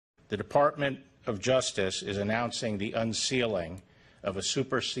the Department of Justice is announcing the unsealing of a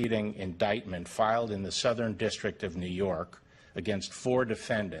superseding indictment filed in the Southern District of New York against 4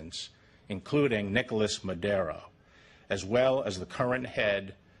 defendants, including Nicolas Maduro, as well as the current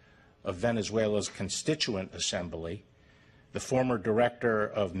head of Venezuela's Constituent Assembly, the former director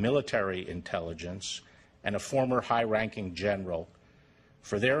of military intelligence, and a former high-ranking general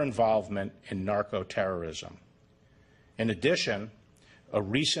for their involvement in narco-terrorism. In addition, a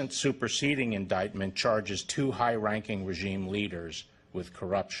recent superseding indictment charges 2 high-ranking regime leaders with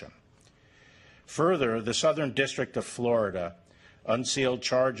corruption. Further, the Southern District of Florida unsealed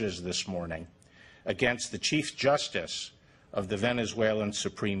charges this morning against the Chief Justice of the Venezuelan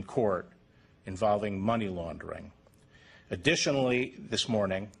Supreme Court involving money laundering. Additionally, this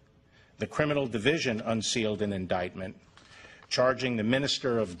morning, the Criminal Division unsealed an indictment charging the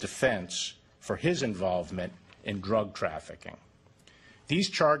Minister of Defense for his involvement in drug trafficking. These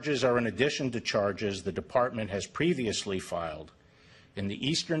charges are in addition to charges the Department has previously filed in the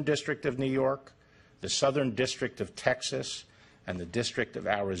Eastern District of New York, the Southern District of Texas, and the District of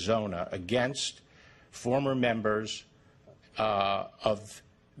Arizona against former members of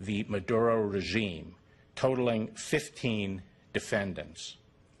the Maduro regime, totaling 15 defendants.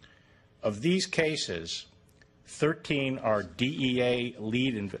 Of these cases, 13 are DEA-led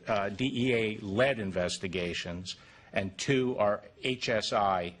investigations, and 2 are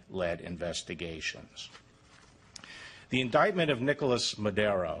HSI-led investigations. The indictment of Nicolas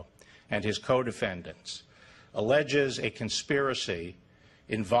Maduro and his co-defendants alleges a conspiracy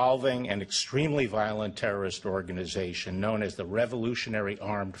involving an extremely violent terrorist organization known as the Revolutionary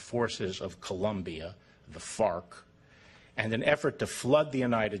Armed Forces of Colombia, the FARC, and an effort to flood the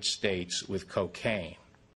United States with cocaine.